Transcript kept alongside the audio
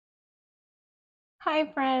Hi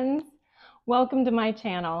friends, welcome to my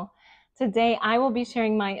channel. Today I will be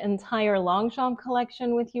sharing my entire Longchamp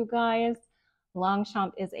collection with you guys.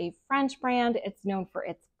 Longchamp is a French brand. It's known for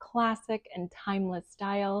its classic and timeless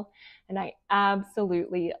style, and I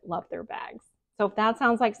absolutely love their bags. So if that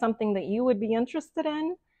sounds like something that you would be interested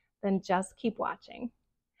in, then just keep watching.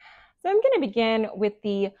 So I'm going to begin with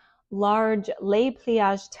the large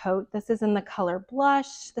Pliage tote. This is in the color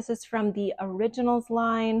blush. This is from the Originals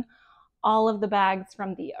line. All of the bags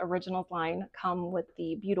from the Originals line come with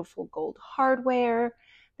the beautiful gold hardware.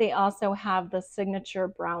 They also have the signature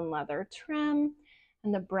brown leather trim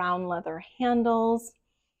and the brown leather handles.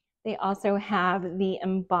 They also have the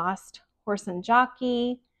embossed horse and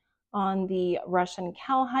jockey on the Russian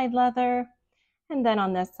cowhide leather. And then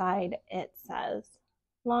on this side, it says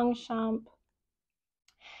Longchamp.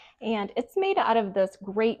 And it's made out of this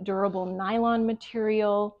great durable nylon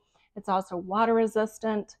material. It's also water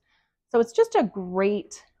resistant. So it's just a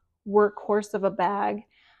great workhorse of a bag.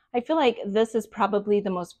 I feel like this is probably the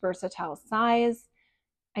most versatile size.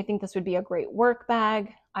 I think this would be a great work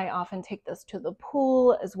bag. I often take this to the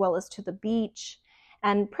pool as well as to the beach.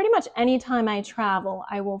 And pretty much anytime I travel,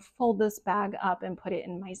 I will fold this bag up and put it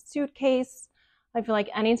in my suitcase. I feel like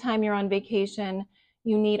anytime you're on vacation,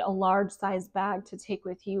 you need a large size bag to take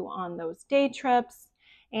with you on those day trips.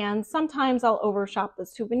 And sometimes I'll overshop the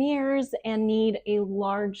souvenirs and need a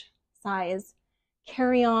large size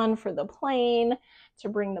carry-on for the plane to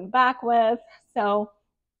bring them back with. So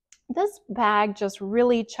this bag just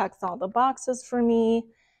really checks all the boxes for me,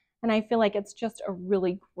 and I feel like it's just a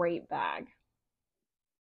really great bag.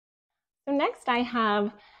 So next I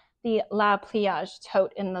have the Pliage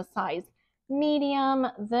tote in the size medium.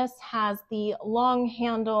 This has the long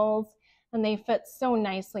handles and they fit so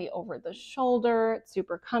nicely over the shoulder. It's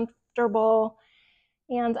super comfortable.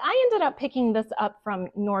 And I ended up picking this up from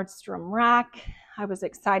Nordstrom Rack. I was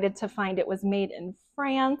excited to find it was made in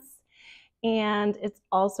France, and it's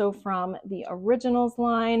also from the Originals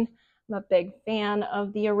line. I'm a big fan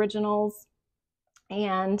of the Originals,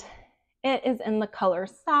 and it is in the color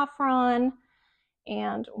saffron.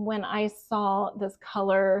 And when I saw this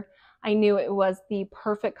color, I knew it was the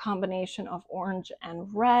perfect combination of orange and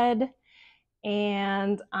red.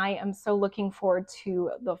 And I am so looking forward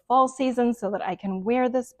to the fall season so that I can wear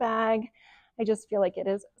this bag. I just feel like it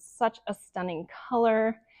is such a stunning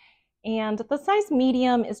color. And the size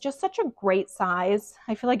medium is just such a great size.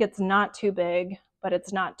 I feel like it's not too big, but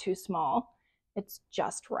it's not too small. It's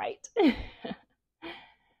just right.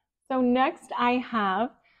 So next I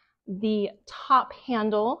have the top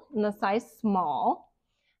handle in the size small.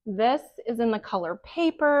 This is in the color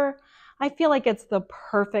paper. I feel like it's the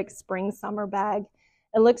perfect spring summer bag.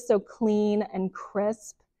 It looks so clean and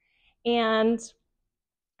crisp, and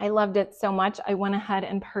I loved it so much. I went ahead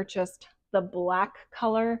and purchased the black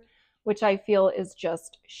color, which I feel is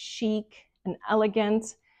just chic and elegant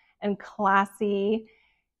and classy.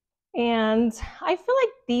 And I feel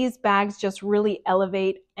like these bags just really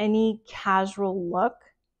elevate any casual look.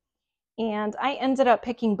 And I ended up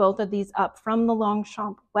picking both of these up from the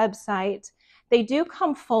Longchamp website. They do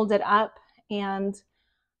come folded up, and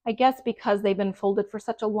I guess because they've been folded for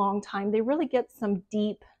such a long time, they really get some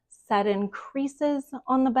deep set-in creases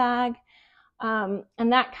on the bag, and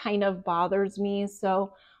that kind of bothers me.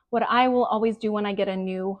 So what I will always do when I get a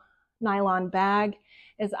new nylon bag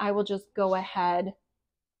is I will just go ahead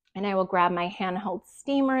and I will grab my handheld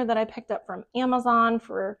steamer that I picked up from Amazon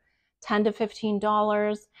for $10 to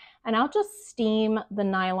 $15, and I'll just steam the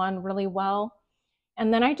nylon really well.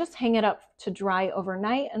 And then I just hang it up to dry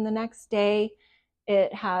overnight, and the next day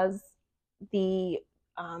it has the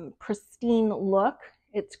pristine look.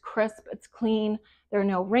 It's crisp, it's clean, there are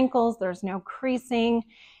no wrinkles, there's no creasing,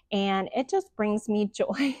 and it just brings me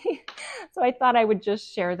joy. So I thought I would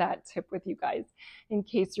just share that tip with you guys in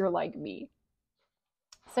case you're like me.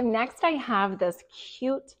 So next I have this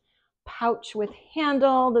cute pouch with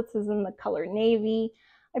handle. This is in the color navy.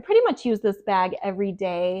 I pretty much use this bag every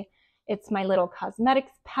day. It's my little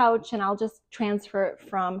cosmetics pouch, and I'll just transfer it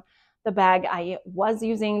from the bag I was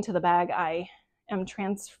using to the bag I am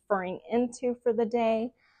transferring into for the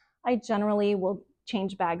day. I generally will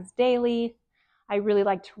change bags daily. I really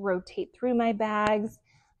like to rotate through my bags.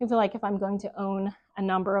 I feel like if I'm going to own a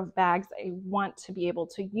number of bags, I want to be able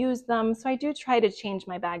to use them. So I do try to change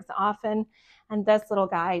my bags often, and this little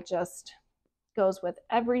guy just goes with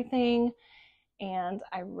everything, and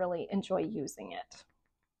I really enjoy using it.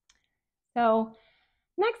 So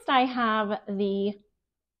next I have the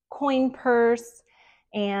coin purse,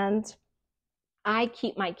 and I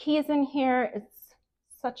keep my keys in here. It's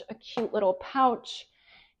such a cute little pouch,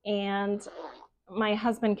 and my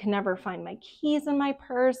husband can never find my keys in my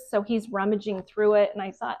purse, so he's rummaging through it, and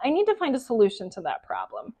I thought I need to find a solution to that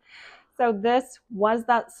problem. So this was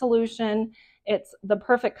that solution. It's the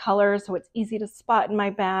perfect color, so it's easy to spot in my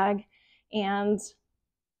bag, and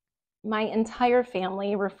my entire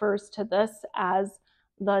family refers to this as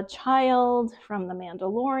the child from The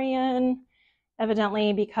Mandalorian,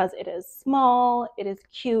 evidently because it is small, it is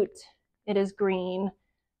cute, it is green,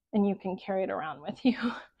 and you can carry it around with you.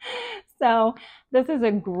 So this is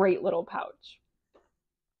a great little pouch.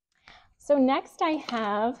 So next I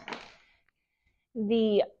have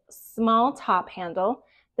the small top handle.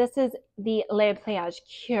 This is the Pliage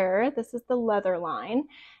Cuir. This is the leather line,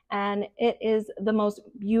 and it is the most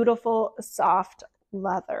beautiful soft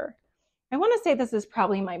leather. I want to say this is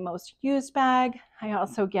probably my most used bag. I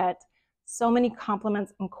also get so many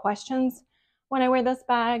compliments and questions when I wear this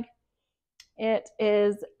bag. It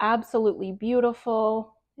is absolutely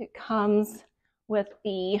beautiful. It comes with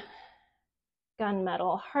the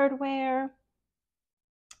gunmetal hardware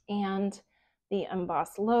and the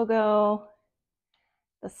embossed logo.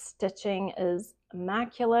 The stitching is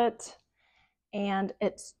immaculate, and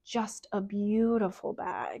it's just a beautiful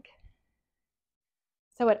bag.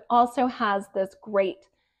 So it also has this great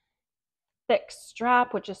thick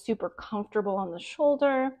strap, which is super comfortable on the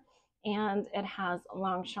shoulder, and it has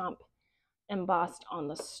Longchamp embossed on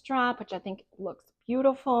the strap, which I think looks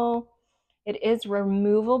beautiful. It is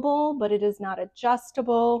removable, but it is not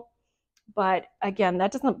adjustable. But again,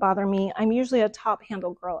 that doesn't bother me. I'm usually a top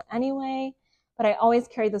handle girl anyway, but I always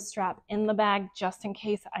carry the strap in the bag just in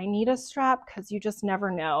case I need a strap, because you just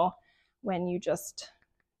never know when you just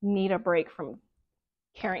need a break from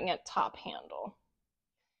carrying it top handle.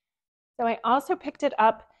 So I also picked it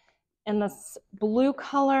up in this blue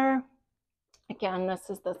color. Again, this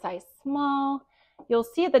is the size small. You'll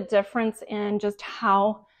see the difference in just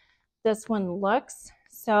how this one looks.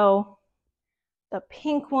 So the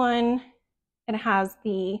pink one, it has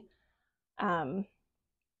the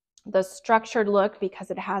structured look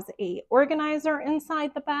because it has a organizer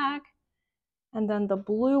inside the bag. And then the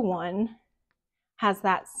blue one has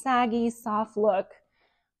that saggy, soft look,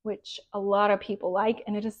 which a lot of people like,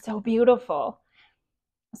 and it is so beautiful.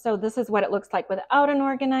 So this is what it looks like without an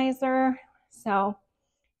organizer. So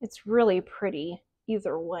it's really pretty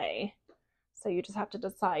either way. So you just have to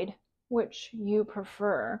decide which you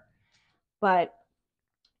prefer. But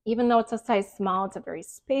even though it's a size small, it's a very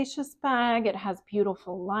spacious bag. It has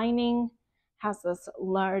beautiful lining, has this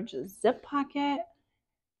large zip pocket,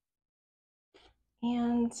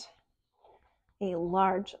 and a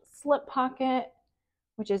large slip pocket,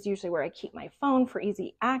 which is usually where I keep my phone for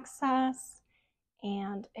easy access.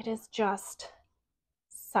 And it is just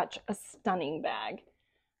such a stunning bag.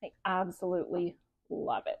 I absolutely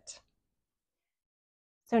love it.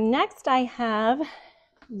 So next I have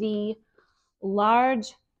the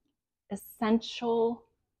large essential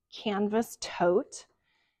canvas tote.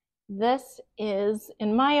 This is,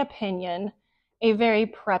 in my opinion, a very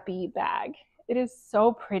preppy bag. It is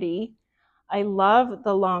so pretty. I love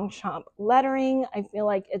the Longchamp lettering. I feel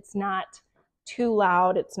like it's not too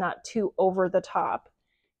loud. It's not too over the top.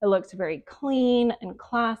 It looks very clean and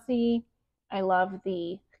classy. I love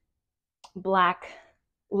the black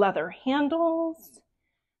leather handles.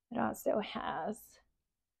 It also has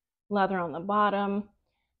leather on the bottom,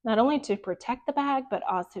 not only to protect the bag, but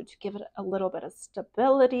also to give it a little bit of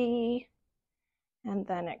stability. And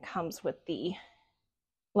then it comes with the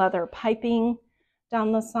leather piping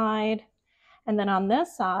down the side. And then on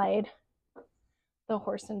this side, the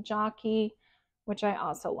horse and jockey, which I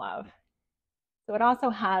also love. So it also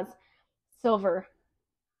has silver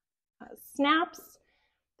snaps.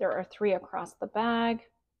 There are 3 across the bag.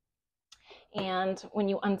 And when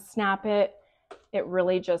you unsnap it, it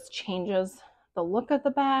really just changes the look of the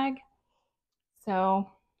bag. So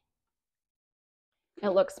it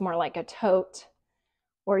looks more like a tote,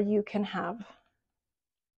 or you can have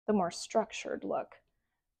the more structured look,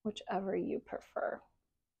 whichever you prefer.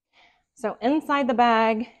 So inside the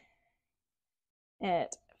bag,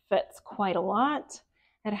 it fits quite a lot.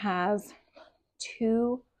 It has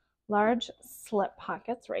 2 large slip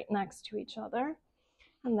pockets right next to each other,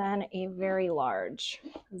 and then a very large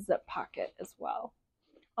zip pocket as well,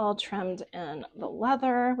 all trimmed in the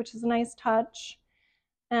leather, which is a nice touch.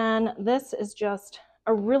 And this is just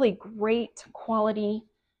a really great quality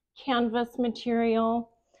canvas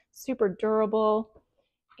material, super durable,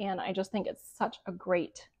 and I just think it's such a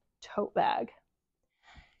great tote bag.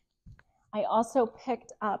 I also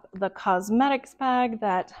picked up the cosmetics bag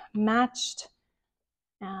that matched,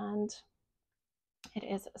 and it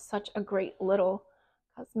is such a great little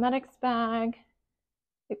cosmetics bag.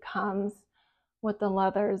 It comes with the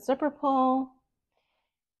leather zipper pull,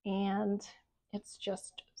 and it's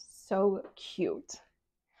just so cute.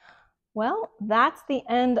 Well, that's the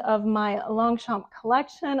end of my Longchamp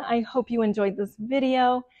collection. I hope you enjoyed this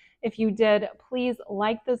video. If you did, please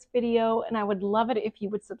like this video, and I would love it if you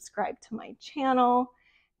would subscribe to my channel.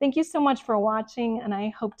 Thank you so much for watching, and I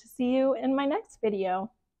hope to see you in my next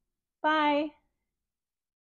video. Bye.